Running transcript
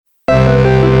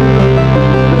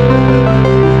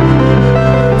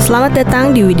Selamat datang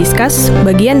di We Discuss,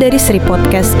 bagian dari seri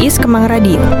podcast IS Kemang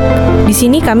Radio. Di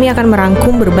sini kami akan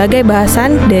merangkum berbagai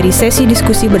bahasan dari sesi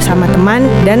diskusi bersama teman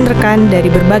dan rekan dari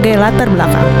berbagai latar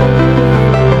belakang.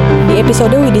 Di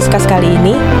episode We Discuss kali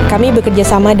ini, kami bekerja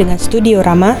sama dengan Studio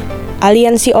Rama,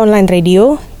 Aliansi Online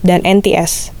Radio, dan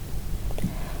NTS.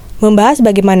 Membahas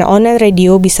bagaimana online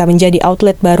radio bisa menjadi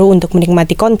outlet baru untuk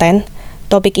menikmati konten,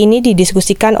 topik ini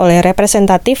didiskusikan oleh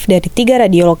representatif dari 3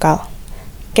 radio lokal.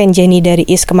 Ken Jenny dari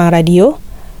IS Kemang Radio,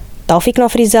 Taufik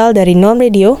Nofrizal dari Non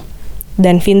Radio,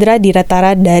 dan Vindra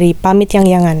Diratara dari Pamit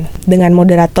Yang-Yangan, dengan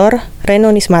moderator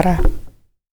Reno Nismara.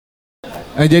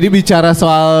 Jadi bicara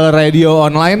soal radio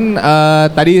online,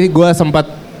 tadi gue sempat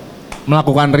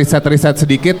melakukan riset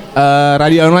sedikit.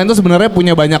 Radio online itu sebenarnya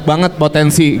punya banyak banget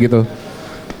potensi gitu.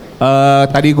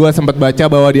 Tadi gue sempat baca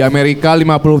bahwa di Amerika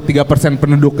 53%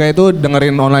 penduduknya itu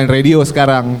dengerin online radio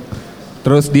sekarang.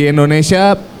 Terus di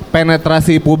Indonesia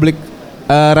penetrasi publik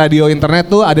radio internet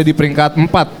tuh ada di peringkat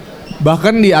 4.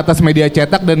 Bahkan di atas media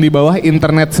cetak dan di bawah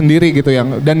internet sendiri gitu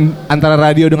yang. Dan antara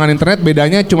radio dengan internet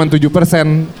bedanya cuma 7%.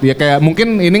 Ya kayak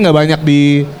mungkin ini nggak banyak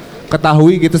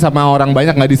diketahui gitu sama orang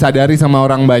banyak, nggak disadari sama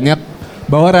orang banyak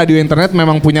bahwa radio internet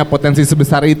memang punya potensi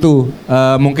sebesar itu.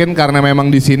 Mungkin karena memang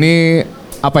di sini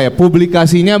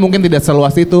publikasinya mungkin tidak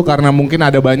seluas itu karena mungkin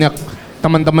ada banyak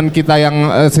teman-teman kita yang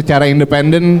secara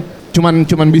independen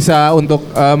cuman bisa untuk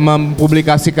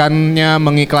mempublikasikannya,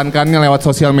 mengiklankannya lewat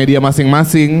sosial media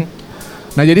masing-masing.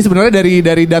 Nah, jadi sebenarnya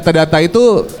dari data-data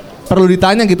itu perlu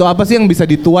ditanya gitu, apa sih yang bisa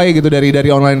dituai gitu dari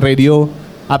online radio?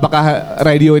 Apakah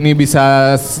radio ini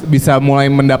bisa mulai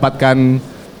mendapatkan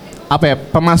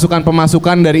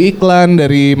pemasukan dari iklan,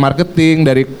 dari marketing,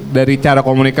 dari cara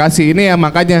komunikasi ini ya.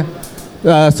 Makanya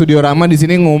Studio Rama di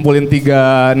sini ngumpulin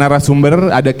 3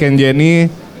 narasumber, ada Ken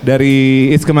Jenny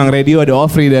dari IS Kemang Radio, ada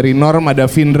Ofri dari Norm, ada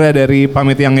Vindra dari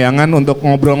Pamit Yang-Yangan untuk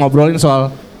ngobrol-ngobrolin soal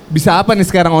bisa apa nih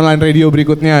sekarang online radio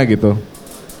berikutnya gitu.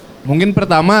 Mungkin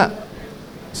pertama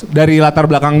dari latar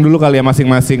belakang dulu kali ya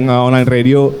masing-masing online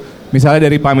radio. Misalnya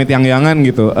dari Pamit Yang-Yangan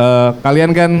gitu.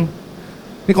 Kalian kan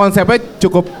ini konsepnya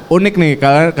cukup unik nih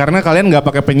karena kalian nggak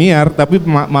pakai penyiar tapi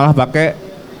malah pakai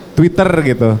Twitter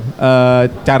gitu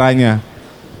caranya.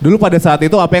 Dulu pada saat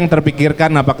itu apa yang terpikirkan?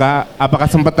 Apakah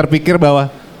sempat terpikir bahwa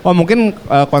mungkin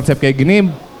konsep kayak gini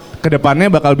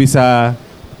kedepannya bakal bisa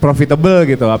profitable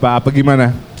gitu? Apa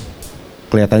gimana?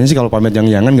 Kelihatannya sih kalau Pamit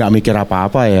Yang-Yangan nggak mikir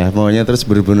apa-apa ya, maunya terus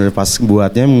bener-bener pas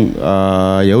buatnya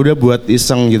ya udah buat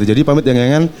iseng gitu. Jadi Pamit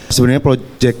Yang-Yangan sebenarnya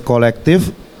project kolektif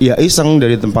ya iseng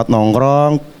dari tempat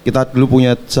nongkrong. Kita dulu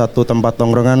punya satu tempat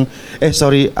nongkrongan.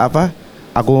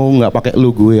 Aku nggak pakai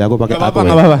lu gue, aku pakai aku.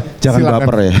 Nggak apa-apa. Jangan Silakan.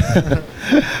 baper ya.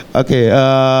 Oke,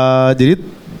 jadi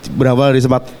berawal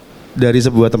dari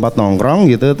sebuah tempat nongkrong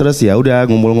gitu, terus ya udah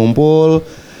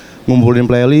ngumpulin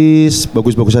playlist,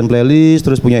 bagus-bagusan playlist,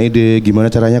 terus punya ide gimana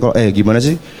caranya gimana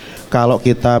sih kalau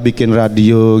kita bikin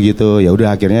radio gitu. Ya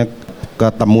udah akhirnya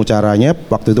ketemu caranya.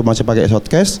 Waktu itu masih pakai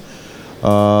Shotcast.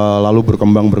 Lalu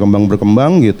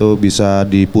berkembang gitu, bisa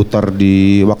diputar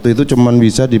waktu itu cuman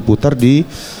bisa diputar di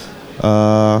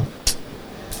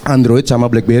Android sama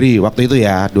BlackBerry waktu itu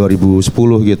ya 2010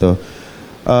 gitu.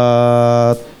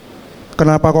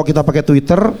 Kenapa kok kita pakai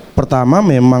Twitter? Pertama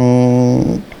memang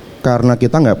karena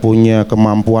kita nggak punya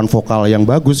kemampuan vokal yang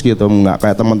bagus gitu, nggak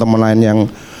kayak teman-teman lain yang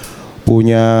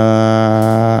punya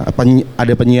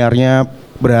ada penyiarnya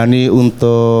berani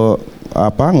untuk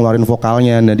ngeluarin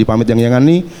vokalnya. Dan di Pamit Yang-Yangan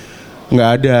nih nggak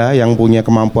ada yang punya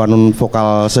kemampuan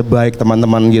vokal sebaik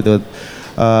teman-teman gitu.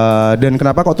 Dan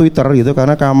kenapa kok Twitter gitu?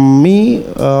 Karena kami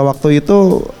waktu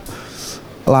itu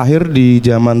lahir di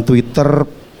zaman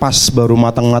Twitter pas baru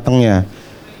matang-matangnya.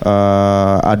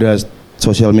 Ada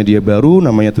sosial media baru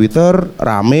namanya Twitter,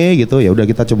 rame gitu. Ya udah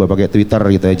kita coba pakai Twitter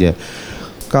gitu aja.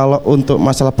 Kalau untuk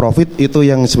masalah profit itu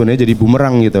yang sebenarnya jadi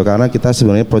bumerang gitu, karena kita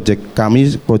sebenarnya project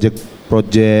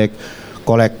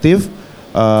kolektif.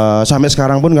 Sampai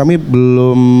sekarang pun kami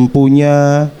belum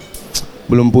punya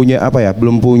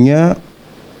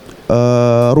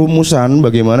rumusan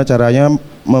bagaimana caranya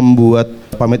membuat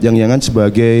Pamit Yang-Yangan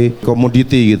sebagai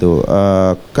komoditi gitu.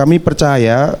 Kami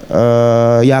percaya,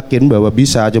 yakin bahwa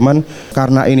bisa, cuman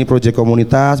karena ini proyek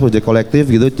komunitas, proyek kolektif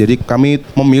gitu, jadi kami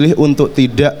memilih untuk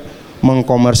tidak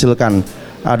mengkomersilkan.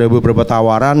 Ada beberapa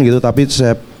tawaran gitu, tapi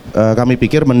kami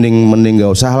pikir mending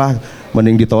nggak usah lah,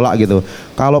 mending ditolak gitu.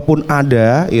 Kalaupun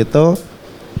ada itu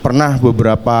pernah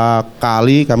beberapa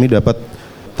kali kami dapat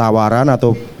tawaran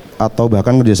atau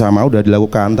bahkan kerjasama udah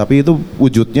dilakukan, tapi itu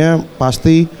wujudnya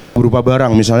pasti berupa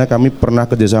barang. Misalnya kami pernah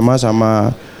kerjasama sama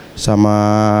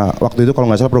waktu itu kalau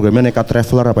nggak salah programnya Nekat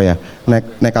Traveler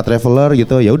Nekat Traveler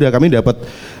gitu. Ya udah kami dapat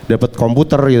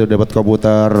komputer gitu,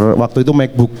 waktu itu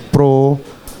MacBook Pro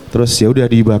Terus ya udah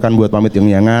dihibahkan buat Pamit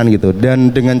Yang-Yangan gitu. Dan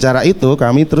dengan cara itu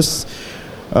kami terus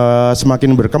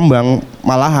semakin berkembang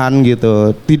malahan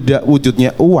gitu. Tidak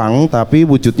wujudnya uang tapi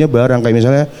wujudnya barang, kayak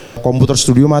misalnya komputer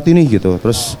studio mati nih gitu.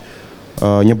 Terus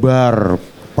nyebar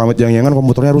Pamit Yang-Yangan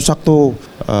komputernya rusak tuh.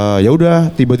 Ya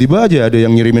udah tiba-tiba aja ada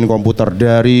yang ngirimin komputer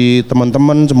dari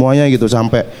teman-teman semuanya gitu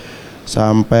sampai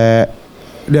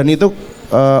dan itu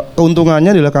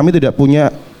keuntungannya adalah kami tidak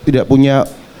punya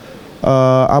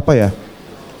apa ya,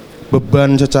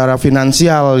 beban secara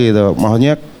finansial gitu.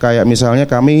 Maksudnya kayak misalnya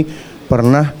kami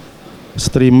pernah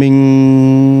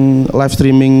live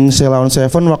streaming Sheila on 7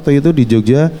 waktu itu di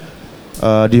Jogja,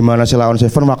 di mana Sheila on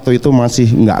 7 waktu itu masih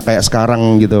nggak kayak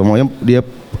sekarang gitu. Maksudnya dia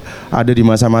ada di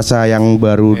masa-masa yang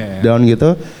baru down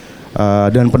gitu,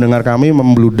 dan pendengar kami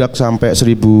membludak sampai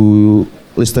 1.000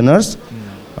 listeners,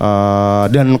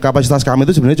 dan kapasitas kami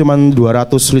itu sebenarnya cuma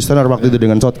 200 listener waktu itu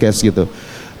dengan Shotcast gitu.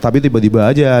 Tapi tiba-tiba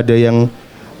aja ada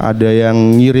yang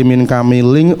ngirimin kami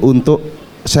link untuk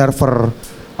server,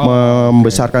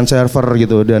 membesarkan server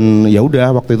gitu, dan ya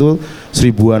udah waktu itu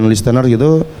 1.000-an listener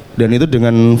gitu, dan itu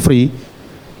dengan free.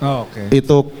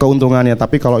 Itu keuntungannya.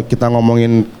 Tapi kalau kita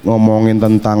ngomongin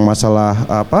tentang masalah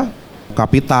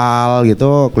kapital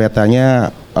gitu, kelihatannya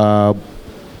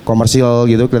komersil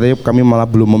gitu, kelihatannya kami malah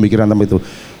belum memikirkan tentang itu.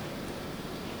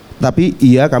 Tapi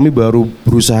iya, kami baru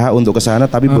berusaha untuk ke sana,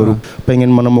 tapi baru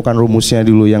pengen menemukan rumusnya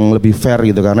dulu yang lebih fair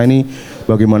gitu, karena ini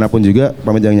bagaimanapun juga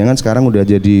Pamit Yang-Yangan sekarang udah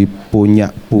jadi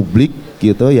punya publik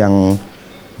gitu yang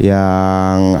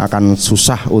akan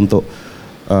susah untuk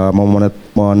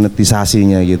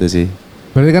monetisasinya gitu sih.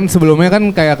 Berarti kan sebelumnya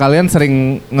kan kayak kalian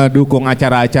sering ngedukung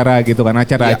acara-acara gitu kan,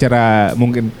 acara-acara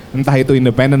mungkin entah itu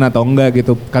independen atau enggak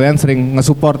gitu. Kalian sering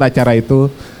nge-support acara itu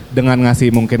dengan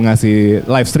ngasih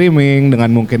live streaming,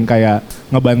 dengan mungkin kayak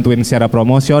ngebantuin secara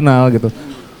promosional gitu.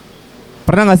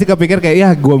 Pernah gak sih kepikir kayak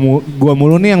ya gua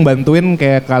mulu nih yang bantuin,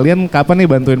 kayak kalian kapan nih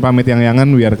bantuin Pamit Yang-Yangan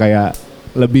biar kayak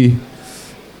lebih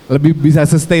bisa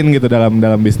sustain gitu dalam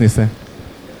bisnisnya?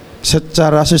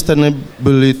 Secara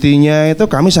sustainability-nya itu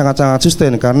kami sangat-sangat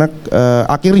sustain, karena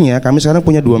akhirnya kami sekarang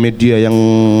punya 2 media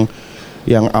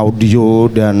yang audio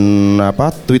dan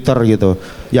Twitter gitu.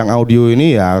 Yang audio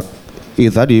ini ya itu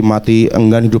tadi mati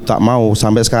enggan hidup tak mau.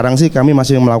 Sampai sekarang sih kami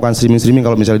masih melakukan streaming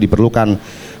kalau misalnya diperlukan.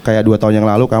 Kayak 2 tahun yang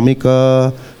lalu kami ke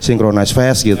Synchronize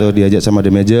Fest gitu, diajak sama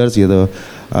The Majors gitu.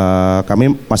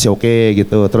 Kami masih oke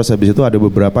gitu. Terus habis itu ada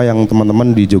beberapa yang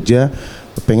teman-teman di Jogja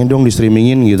pengen dong di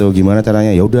streamingin gitu, gimana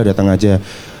caranya? Ya udah datang aja.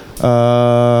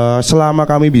 Selama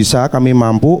kami bisa, kami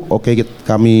mampu,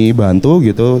 kami bantu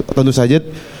gitu. Tentu saja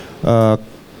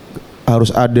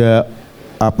harus ada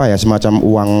semacam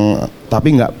uang,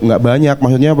 tapi nggak banyak.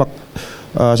 Maksudnya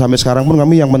sampai sekarang pun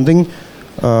kami yang penting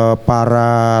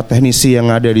para teknisi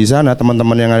yang ada di sana,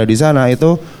 teman-teman yang ada di sana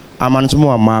itu aman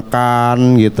semua,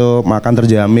 makan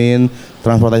terjamin,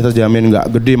 transportasi terjamin,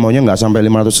 nggak gede, maunya nggak sampai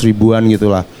 500 ribuan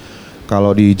gitulah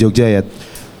kalau di Jogja ya.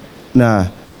 Nah,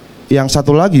 yang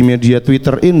satu lagi media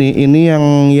Twitter ini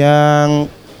yang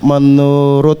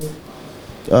menurut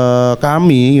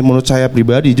kami, menurut saya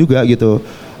pribadi juga gitu,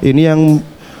 ini yang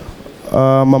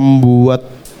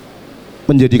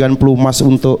menjadikan pelumas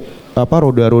untuk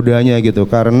roda-rodanya gitu,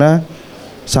 karena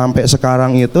sampai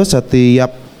sekarang itu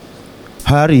setiap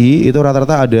hari itu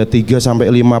rata-rata ada 3-5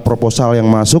 proposal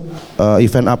yang masuk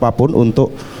event apapun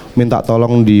untuk minta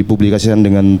tolong dipublikasikan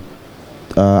dengan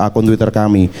akun Twitter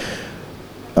kami.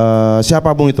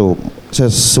 Siapapun itu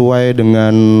sesuai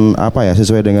dengan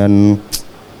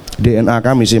DNA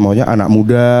kami sih, maunya anak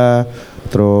muda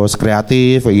terus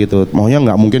kreatif kayak gitu. Maunya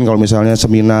nggak mungkin kalau misalnya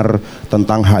seminar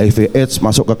tentang HIV AIDS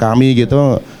masuk ke kami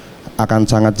gitu, akan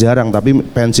sangat jarang. Tapi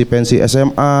pensi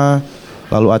SMA,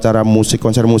 lalu acara musik,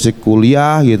 konser musik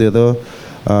kuliah gitu itu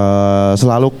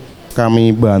selalu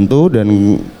kami bantu, dan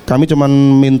kami cuman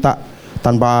minta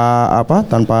tanpa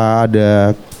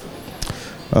ada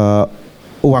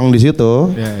uang di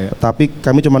situ. Tapi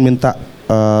kami cuman minta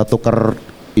tuker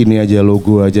ini aja,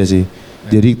 logo aja sih.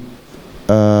 Jadi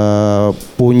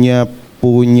punya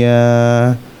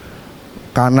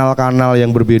kanal-kanal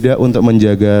yang berbeda untuk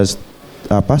menjaga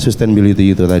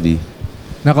sustainability itu tadi.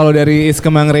 Nah, kalau dari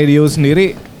Iskemang Radio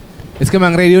sendiri,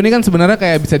 Iskemang Radio ini kan sebenarnya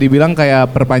kayak bisa dibilang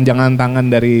kayak perpanjangan tangan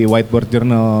dari Whiteboard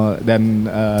Journal dan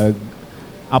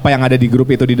apa yang ada di grup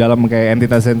itu, di dalam kayak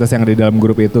entitas-entitas yang ada di dalam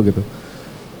grup itu gitu.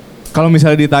 Kalau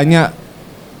misalnya ditanya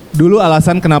dulu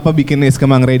alasan kenapa bikin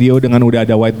Iskemang Radio dengan udah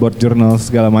ada Whiteboard Journal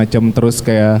segala macam, terus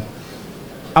kayak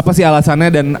apa sih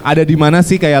alasannya dan ada di mana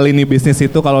sih kayak lini bisnis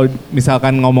itu kalau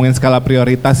misalkan ngomongin skala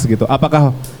prioritas gitu?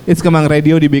 Apakah Iskemang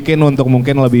Radio dibikin untuk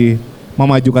mungkin lebih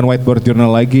memajukan Whiteboard Journal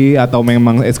lagi, atau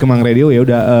memang Iskemang Radio ya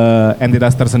udah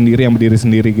entitas tersendiri yang berdiri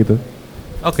sendiri gitu?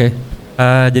 Oke.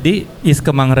 Jadi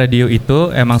Iskemang Radio itu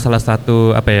emang salah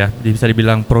satu bisa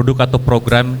dibilang produk atau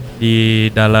program di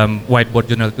dalam Whiteboard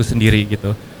Journal itu sendiri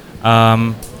gitu.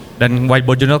 Dan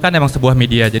Whiteboard Journal kan emang sebuah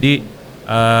media, jadi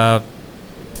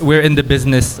we're in the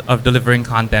business of delivering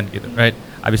content gitu, right?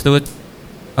 Abis itu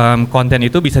konten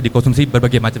itu bisa dikonsumsi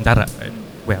berbagai macam cara. Right?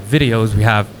 We have videos, we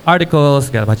have articles,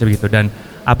 segala macam gitu. Dan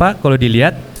kalau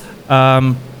dilihat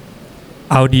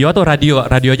audio atau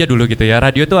radio aja dulu gitu ya.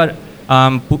 Radio itu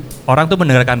orang tuh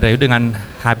mendengarkan radio dengan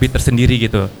habit tersendiri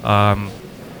gitu.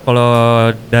 Kalau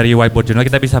dari Whiteboard Journal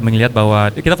kita bisa melihat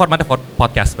bahwa kita formatnya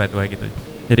podcast by the way gitu.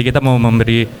 Jadi kita mau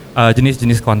memberi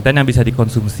jenis-jenis konten yang bisa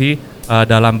dikonsumsi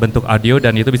dalam bentuk audio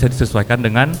dan itu bisa disesuaikan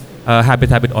dengan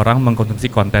habit-habit orang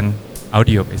mengkonsumsi konten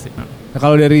audio basically. Nah,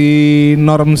 kalau dari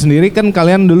Norm sendiri kan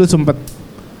kalian dulu sempat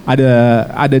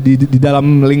ada di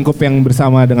dalam lingkup yang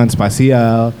bersama dengan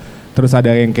Spasial. Terus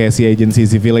ada yang kayak si agency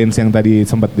Civilians yang tadi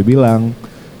sempat dibilang.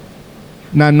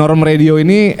 Nah, Norm Radio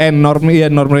ini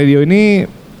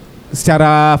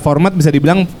secara format bisa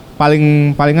dibilang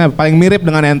paling mirip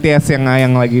dengan NTS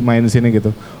yang lagi main di sini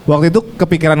gitu. Waktu itu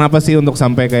kepikiran apa sih untuk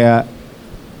sampai kayak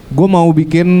gue mau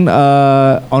bikin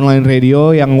online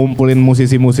radio yang ngumpulin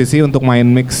musisi-musisi untuk main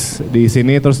mix di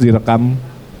sini terus direkam?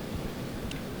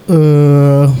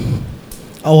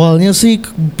 Awalnya sih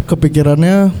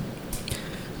kepikirannya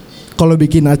kalau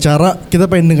bikin acara kita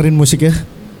pengen dengerin musik ya.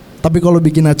 Tapi kalau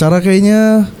bikin acara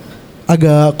kayaknya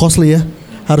agak costly ya,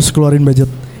 harus keluarin budget.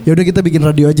 Ya udah kita bikin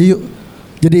radio aja yuk.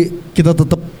 Jadi kita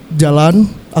tetap jalan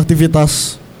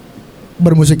aktivitas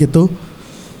bermusik itu,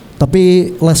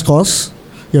 tapi less cost.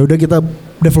 Ya udah kita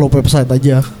develop website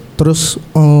aja. Terus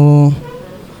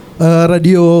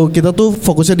radio kita tuh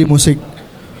fokusnya di musik.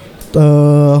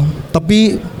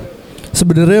 Tapi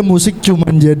sebenarnya musik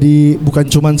bukan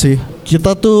cuman sih.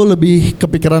 Kita tuh lebih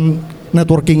kepikiran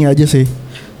networkingnya aja sih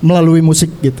melalui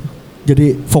musik gitu.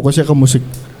 Jadi fokusnya ke musik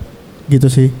gitu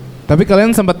sih. Tapi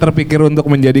kalian sempat terpikir untuk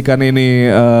menjadikan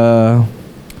ini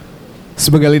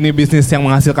sebagai lini bisnis yang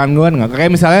menghasilkan uang nggak?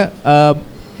 Kayak misalnya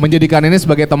menjadikan ini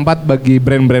sebagai tempat bagi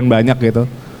brand-brand banyak gitu.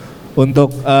 Untuk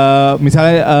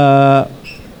misalnya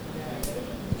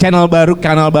channel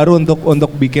baru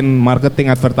untuk bikin marketing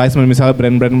advertisement, misalnya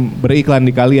brand-brand beriklan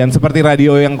di kalian seperti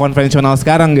radio yang konvensional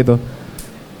sekarang gitu.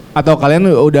 Atau kalian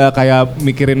udah kayak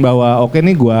mikirin bahwa oke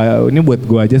nih ini buat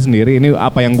gua aja sendiri, ini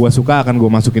apa yang gua suka akan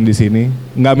gua masukin di sini,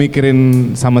 nggak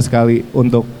mikirin sama sekali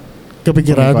untuk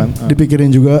kepikiran, dipikirin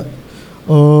juga.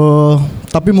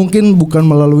 Tapi mungkin bukan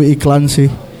melalui iklan sih.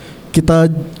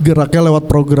 Kita geraknya lewat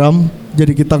program.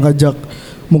 Jadi kita ngajak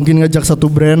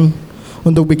satu brand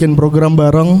untuk bikin program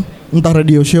bareng, entah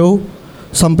radio show,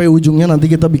 sampai ujungnya nanti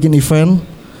kita bikin event,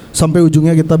 sampai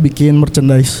ujungnya kita bikin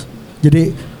merchandise.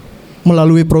 Jadi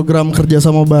melalui program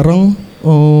kerjasama bareng,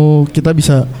 kita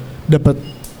bisa dapat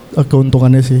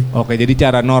keuntungannya sih. Oke, jadi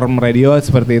cara Norm Radio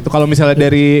seperti itu. Kalau misalnya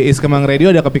dari Iskemang Radio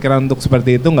ada kepikiran untuk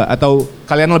seperti itu nggak? Atau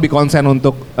kalian lebih konsen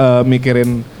untuk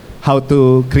mikirin how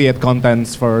to create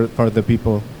contents for the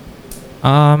people?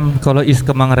 Kalau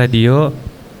Iskemang Radio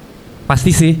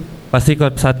pasti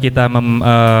saat kita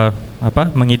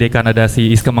mengidekan ada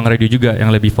si Iskemang Radio juga yang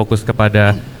lebih fokus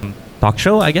kepada talk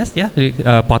show, I guess ya,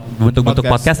 bentuk-bentuk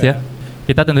podcast ya.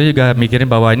 Kita tentu juga mikirin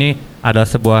bahwa ini ada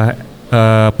sebuah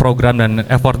program dan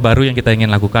effort baru yang kita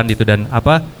ingin lakukan gitu, dan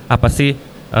apa sih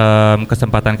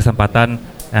kesempatan-kesempatan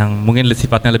yang mungkin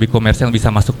sifatnya lebih komersial yang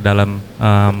bisa masuk dalam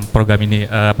program ini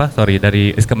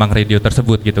dari Iskemang Radio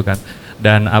tersebut gitu kan.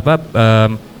 Dan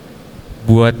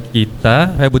buat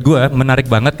gue menarik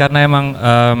banget karena emang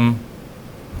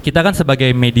kita kan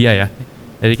sebagai media ya.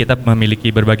 Jadi kita memiliki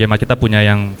berbagai macam, kita punya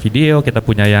yang video, kita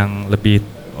punya yang lebih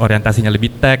orientasinya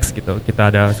lebih teks gitu.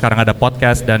 Sekarang ada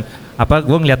podcast dan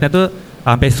gue ngelihatnya tuh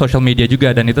sampai social media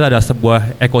juga, dan itu ada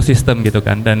sebuah ekosistem gitu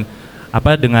kan. Dan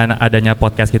dengan adanya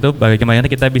podcast gitu, bagaimana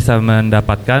kita bisa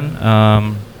mendapatkan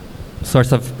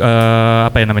source of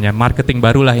marketing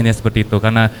baru lah ini seperti itu.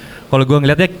 Karena kalau gue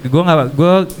ngelihatnya,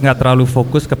 gue nggak terlalu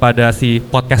fokus kepada si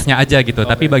podcastnya aja gitu,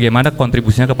 tapi bagaimana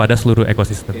kontribusinya kepada seluruh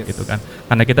ekosistem gitu kan.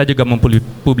 Karena kita juga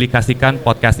mempublikasikan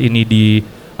podcast ini di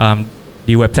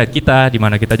website kita, di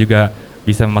mana kita juga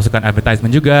bisa memasukkan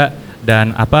advertisement juga,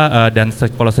 dan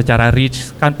kalau secara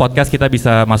reach kan podcast kita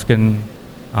bisa masukin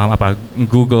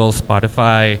Google,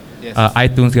 Spotify,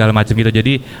 iTunes segala macam gitu.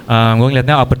 Jadi gue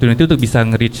ngelihatnya opportunity untuk bisa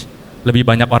nge-reach lebih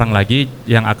banyak orang lagi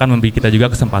yang akan memberi kita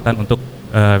juga kesempatan untuk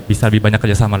bisa lebih banyak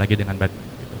kerjasama lagi dengan band.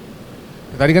 Gitu.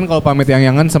 Tadi kan kalau pamit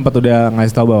yang sempat udah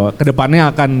ngasih tahu bahwa kedepannya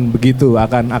akan begitu,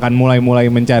 akan mulai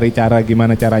mencari cara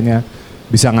gimana caranya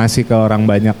bisa ngasih ke orang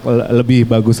banyak lebih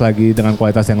bagus lagi dengan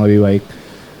kualitas yang lebih baik.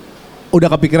 Udah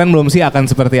kepikiran belum sih akan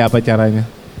seperti apa caranya?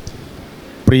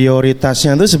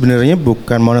 prioritasnya itu sebenarnya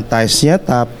bukan monetize-nya,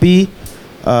 tapi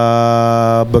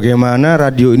bagaimana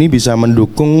radio ini bisa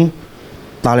mendukung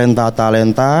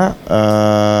talenta-talenta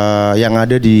yang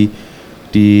ada di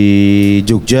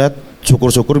Jogja,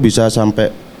 syukur-syukur bisa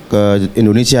sampai ke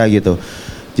Indonesia gitu.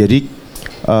 Jadi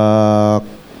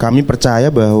kami percaya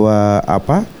bahwa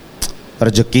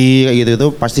rezeki kayak gitu itu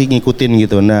pasti ngikutin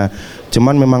gitu. Nah,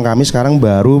 cuman memang kami sekarang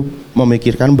baru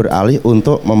memikirkan beralih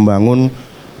untuk membangun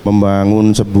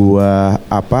sebuah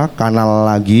kanal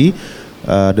lagi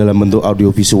dalam bentuk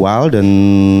audiovisual, dan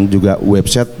juga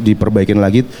website diperbaikin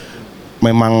lagi.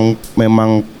 Memang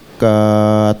ke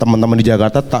teman-teman di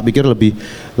Jakarta tak pikir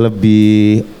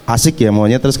lebih asik ya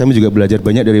maunya. Terus kami juga belajar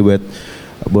banyak dari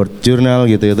board journal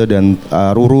gitu dan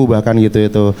Ruru bahkan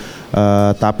gitu.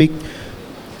 Tapi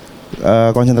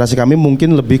konsentrasi kami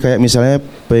mungkin lebih kayak misalnya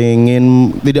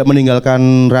pengen tidak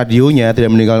meninggalkan radionya, tidak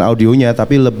meninggalkan audionya,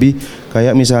 tapi lebih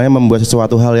kayak misalnya membuat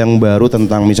sesuatu hal yang baru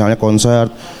tentang misalnya konser,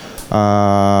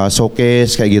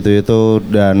 showcase kayak gitu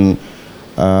dan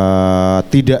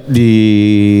tidak di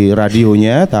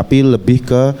radionya, tapi lebih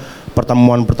ke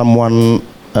pertemuan-pertemuan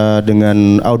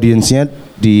dengan audiensnya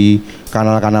di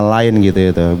kanal-kanal lain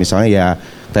gitu. Misalnya ya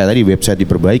kayak tadi website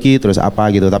diperbaiki terus apa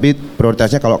gitu. Tapi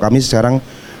prioritasnya kalau kami sekarang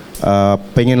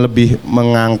pengen lebih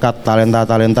mengangkat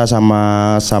talenta-talenta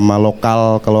sama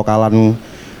kelokalan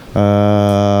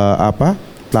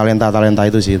talenta-talenta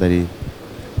itu sih tadi.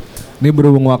 Ini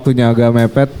berhubung waktunya agak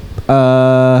mepet,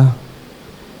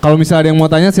 kalau misalnya ada yang mau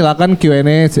tanya silakan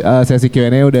Q&A, sesi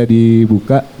Q&A udah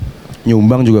dibuka.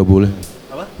 Nyumbang juga boleh.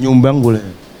 Apa? Nyumbang boleh.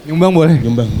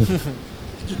 Nyumbang.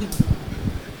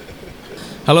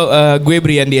 Halo, gue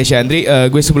Brian Diasyandri.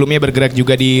 Gue sebelumnya bergerak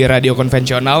juga di radio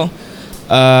konvensional.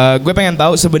 Gue pengen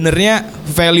tahu sebenarnya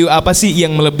value apa sih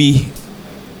yang lebih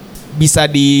bisa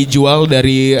dijual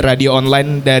dari radio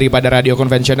online daripada radio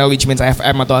konvensional, which means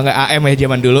FM atau enggak AM ya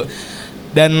zaman dulu.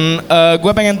 Dan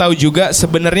gue pengen tahu juga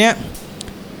sebenarnya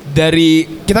dari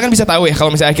kita kan bisa tahu ya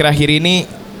kalau misalnya akhir-akhir ini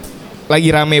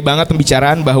lagi rame banget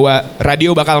pembicaraan bahwa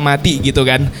radio bakal mati gitu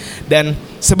kan. Dan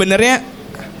sebenarnya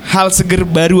hal seger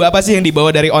baru apa sih yang dibawa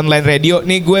dari online radio?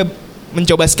 Nih gue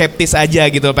mencoba skeptis aja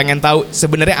gitu, pengen tahu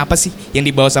sebenarnya apa sih yang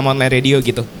dibawa sama online radio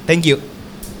gitu. Thank you.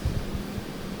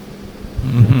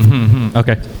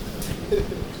 Oke.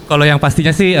 Kalau yang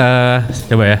pastinya sih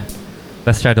coba ya,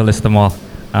 let's try to list them all.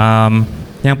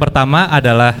 Yang pertama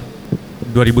adalah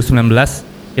 2019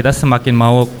 kita semakin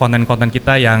mau konten-konten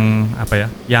kita yang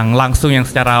yang langsung, yang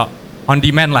secara on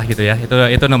demand lah gitu ya.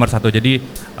 Itu nomor satu. Jadi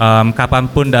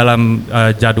kapanpun dalam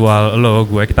jadwal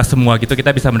gue, kita semua gitu,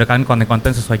 kita bisa mendekatkan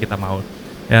konten-konten sesuai kita mau.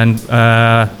 Dan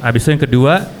habis itu yang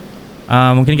kedua,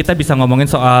 mungkin kita bisa ngomongin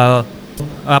soal,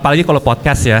 apalagi kalau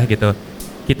podcast ya gitu,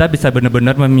 kita bisa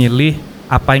benar-benar memilih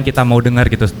apa yang kita mau dengar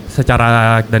gitu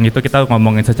secara, dan itu kita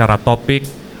ngomongin secara topik,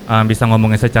 bisa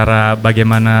ngomongin secara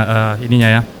bagaimana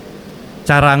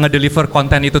cara ngedeliver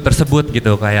konten itu tersebut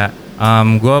gitu. Kayak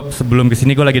gue sebelum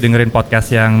kesini gue lagi dengerin podcast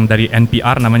yang dari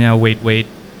NPR namanya Wait,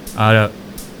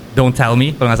 Don't Tell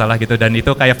Me kalau nggak salah gitu, dan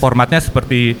itu kayak formatnya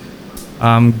seperti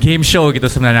game show gitu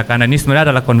sebenarnya, karena ini sebenarnya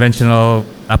adalah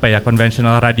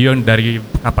konvensional radio dari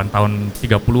kapan, tahun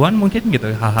 30-an mungkin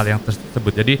gitu, hal-hal yang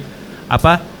tersebut. Jadi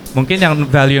mungkin yang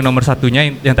value nomor satunya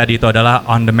yang tadi itu adalah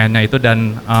on demand-nya itu,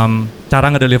 dan cara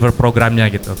ngedeliver programnya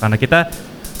gitu. Karena kita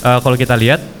kalau kita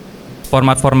lihat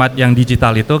format-format yang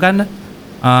digital itu kan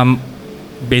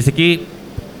basically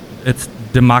it's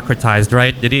democratized,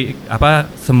 right? Jadi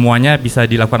semuanya bisa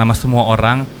dilakukan sama semua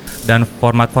orang, dan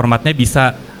format-formatnya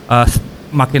bisa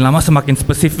makin lama semakin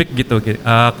spesifik gitu.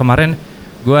 Kemarin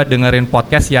gue dengerin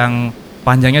podcast yang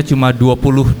panjangnya cuma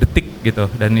 20 detik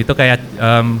gitu, dan itu kayak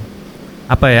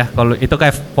kalau itu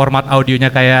kayak format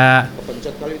audionya kayak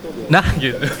kepencet kali itu nah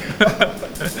gitu.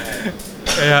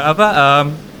 Kayak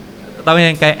tahu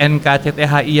yang kayak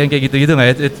NKCTHI yang kayak gitu-gitu nggak?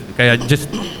 It's kayak just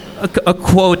a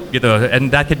quote gitu,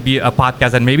 and that could be a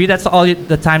podcast, and maybe that's all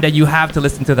the time that you have to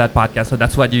listen to that podcast, so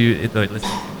that's what you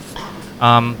listen.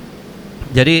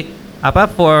 Jadi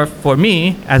for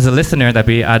me as a listener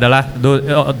tapi adalah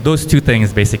those two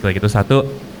things basically gitu. Satu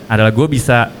adalah gue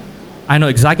bisa, I know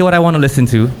exactly what I want to listen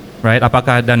to, right?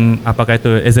 Apakah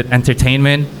itu is it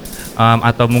entertainment,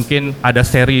 atau mungkin ada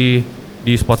seri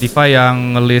di Spotify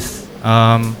yang nge-list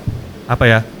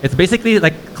it's basically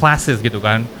like classes gitu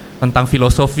kan, tentang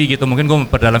filosofi gitu. Mungkin gue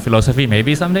memperdalam filosofi,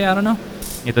 maybe someday, I don't know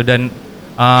gitu. Dan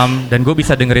gue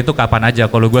bisa denger itu kapan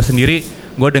aja. Kalau gue sendiri,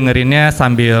 gue dengerinnya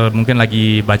sambil mungkin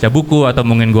lagi baca buku, atau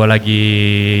mungkin gue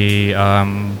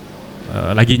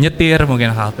lagi nyetir,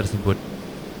 mungkin hal tersebut.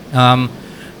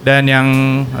 Dan yang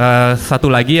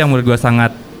satu lagi yang menurut gue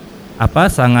sangat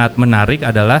menarik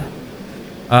adalah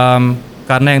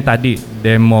karena yang tadi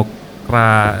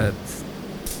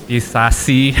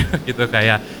demokratisasi gitu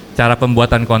kayak cara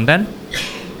pembuatan konten.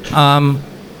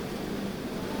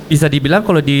 Bisa dibilang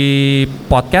kalau di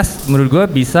podcast menurut gue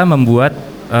bisa membuat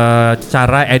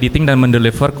cara editing dan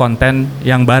mendeliver konten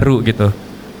yang baru gitu.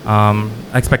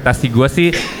 Ekspektasi gue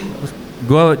sih,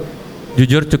 gue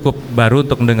jujur cukup baru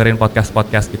untuk dengerin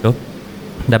podcast gitu.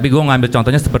 Tapi gue ngambil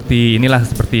contohnya seperti inilah,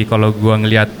 seperti kalau gue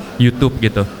ngelihat YouTube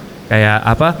gitu. Kayak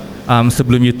apa?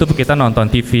 Sebelum YouTube kita nonton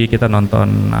TV, kita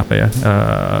nonton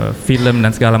film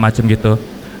dan segala macam gitu.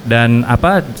 Dan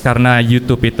karena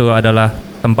YouTube itu adalah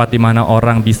tempat di mana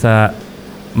orang bisa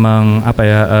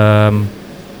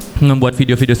membuat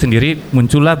video-video sendiri,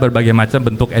 muncullah berbagai macam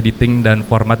bentuk editing dan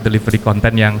format delivery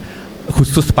konten yang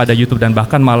khusus pada YouTube dan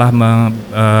bahkan malah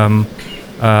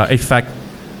efek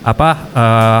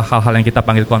hal-hal yang kita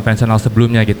panggil konvensional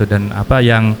sebelumnya gitu. Dan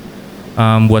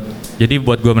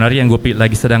buat gue menarik yang gue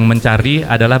lagi sedang mencari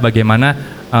adalah bagaimana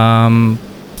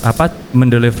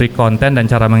mendelivery konten dan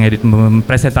cara mengedit,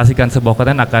 mempresentasikan sebuah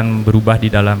konten akan berubah di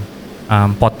dalam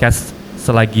podcast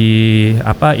selagi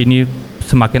ini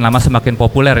semakin lama semakin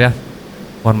populer ya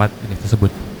format ini tersebut.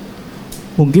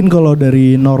 Mungkin kalau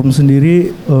dari Norm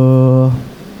sendiri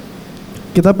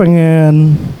kita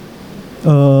pengen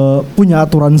punya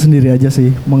aturan sendiri aja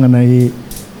sih mengenai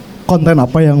konten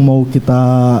apa yang mau kita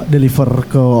deliver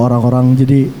ke orang-orang,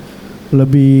 jadi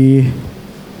lebih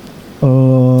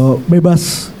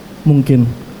bebas mungkin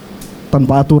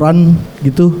tanpa aturan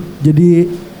gitu. Jadi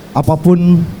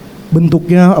apapun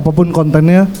bentuknya, apapun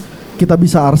kontennya kita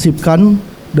bisa arsipkan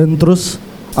dan terus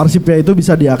arsipnya itu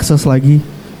bisa diakses lagi.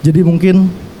 Jadi mungkin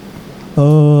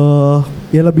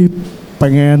ya lebih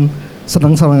pengen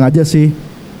senang-senang aja sih,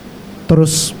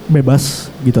 terus bebas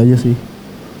gitu aja sih.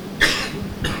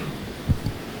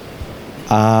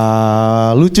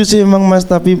 Lucu sih emang Mas,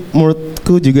 tapi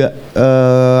menurutku juga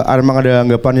emang ada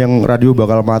anggapan yang radio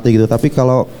bakal mati gitu. Tapi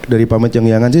kalau dari Pamit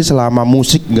Yang-Yangan sih, selama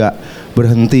musik nggak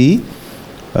berhenti,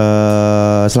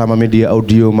 selama media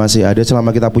audio masih ada,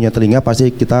 selama kita punya telinga,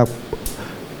 pasti kita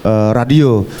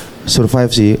radio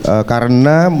survive sih.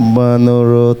 Karena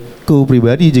menurutku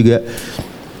pribadi juga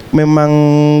memang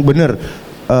bener.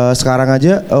 Sekarang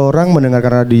aja orang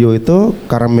mendengarkan radio itu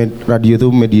karena radio itu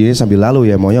medianya sambil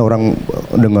lalu ya, maunya orang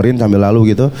dengerin sambil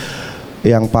lalu gitu.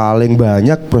 Yang paling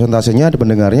banyak presentasinya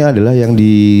pendengarnya adalah yang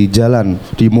di jalan,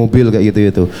 di mobil kayak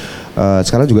gitu.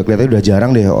 Sekarang juga kelihatannya udah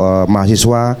jarang deh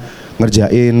mahasiswa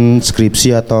ngerjain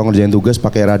skripsi atau ngerjain tugas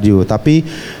pakai radio. Tapi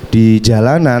di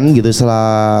jalanan gitu,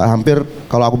 hampir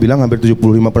kalau aku bilang hampir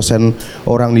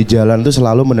 75% orang di jalan tuh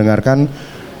selalu mendengarkan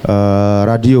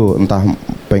radio, entah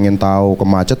pengen tahu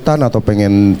kemacetan atau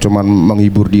pengen cuman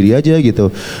menghibur diri aja gitu.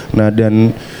 Nah,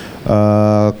 dan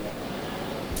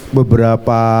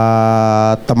beberapa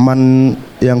teman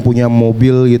yang punya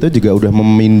mobil gitu juga udah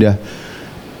memindah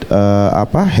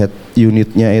head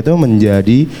unitnya itu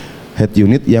menjadi head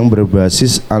unit yang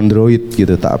berbasis Android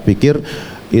gitu. Tak pikir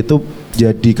itu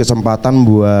jadi kesempatan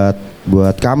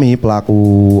buat kami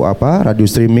pelaku radio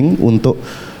streaming untuk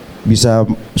bisa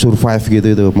survive gitu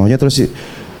itu. Maunya terus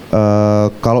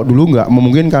kalau dulu nggak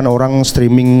memungkinkan orang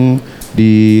streaming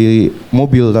di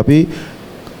mobil, tapi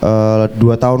 2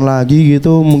 tahun lagi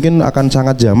gitu mungkin akan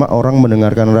sangat jamak orang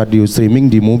mendengarkan radio streaming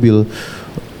di mobil.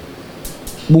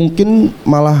 Mungkin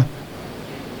malah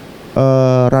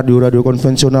radio-radio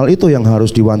konvensional itu yang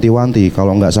harus diwanti-wanti,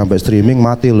 kalau nggak sampai streaming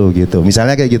mati loh gitu.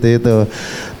 Misalnya kayak gitu itu.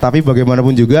 Tapi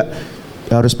bagaimanapun juga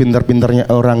harus pintar-pintarnya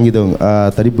orang gitu.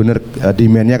 Tadi bener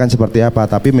demand-nya kan seperti apa,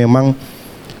 tapi memang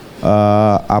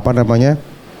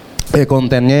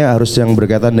kontennya harus yang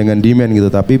berkaitan dengan demand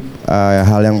gitu. Tapi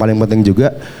hal yang paling penting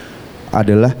juga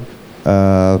adalah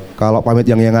kalau Pamit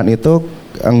Yang-Yangan itu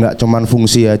enggak cuman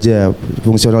fungsi aja,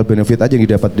 fungsional benefit aja yang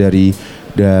didapat dari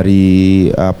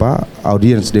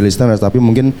audience, dari listeners, tapi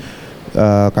mungkin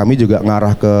kami juga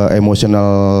ngarah ke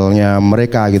emosionalnya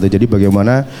mereka gitu. Jadi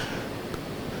bagaimana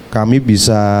kami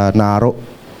bisa naruh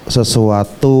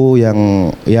sesuatu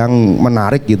yang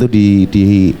menarik gitu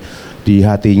di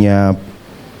hatinya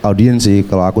audiens sih,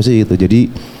 kalau aku sih itu. Jadi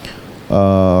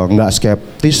nggak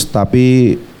skeptis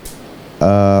tapi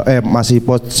masih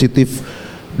positif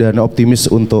dan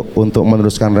optimis untuk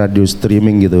meneruskan radio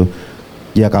streaming gitu.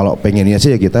 Ya kalau pengennya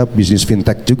sih ya kita bisnis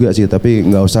fintech juga sih, tapi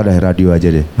nggak usah dah radio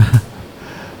aja deh.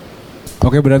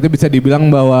 Oke, berarti bisa dibilang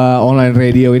bahwa online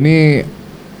radio ini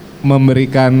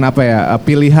memberikan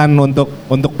pilihan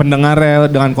untuk pendengar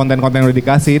dengan konten-konten yang udah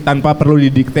dikasih tanpa perlu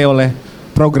didikte oleh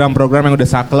program-program yang udah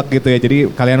saklek gitu ya. Jadi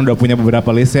kalian udah punya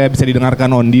beberapa list ya, bisa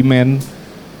didengarkan on demand.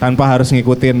 tanpa harus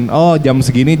ngikutin jam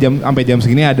segini sampai jam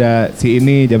segini ada si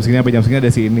ini, jam segini sampai jam segini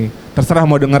ada si ini. Terserah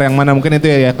mau denger yang mana, mungkin itu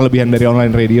ya kelebihan dari online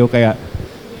radio, kayak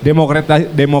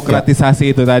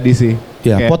demokratisasi itu tadi sih.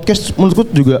 Ya, kayak, podcast menurutku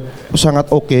juga sangat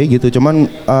oke gitu. Cuman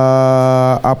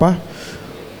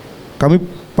kami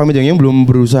yang belum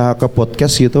berusaha ke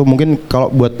podcast gitu. Mungkin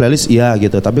kalau buat playlist iya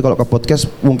gitu, tapi kalau ke podcast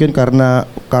mungkin karena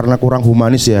kurang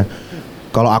humanis ya.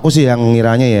 Kalau aku sih yang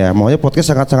ngiranya ya, maunya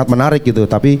podcast sangat-sangat menarik gitu,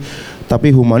 tapi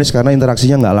humanis karena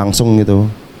interaksinya nggak langsung gitu.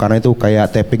 Karena itu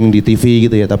kayak tapping di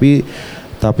TV gitu ya, tapi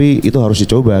itu harus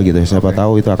dicoba gitu. Siapa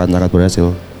tahu itu akan sangat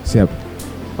berhasil. Siap.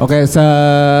 Oke,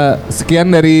 sekian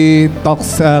dari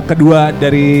talks kedua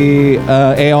dari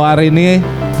EOR ini.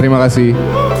 Terima kasih.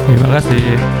 Terima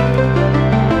kasih.